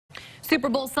Super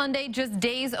Bowl Sunday just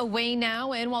days away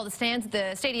now, and while the stands at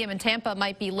the stadium in Tampa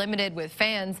might be limited with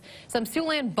fans, some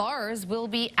Siouxland bars will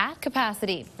be at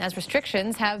capacity as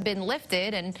restrictions have been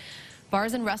lifted and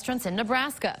bars and restaurants in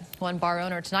Nebraska. One bar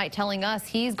owner tonight telling us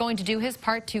he's going to do his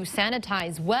part to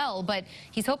sanitize well, but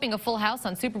he's hoping a full house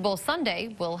on Super Bowl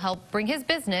Sunday will help bring his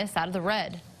business out of the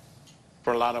red.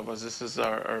 For a lot of us, this is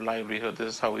our livelihood.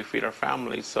 This is how we feed our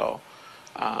families. So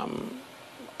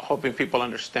hoping people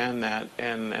understand that,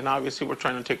 and obviously we're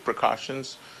trying to take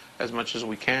precautions as much as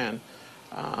we can,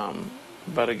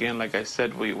 but again, like I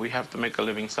said, we have to make a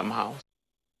living somehow.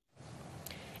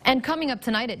 And coming up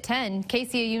tonight at 10,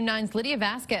 KCAU-9's Lydia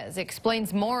Vasquez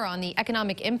explains more on the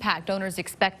economic impact owners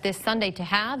expect this Sunday to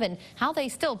have and how they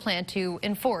still plan to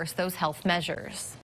enforce those health measures.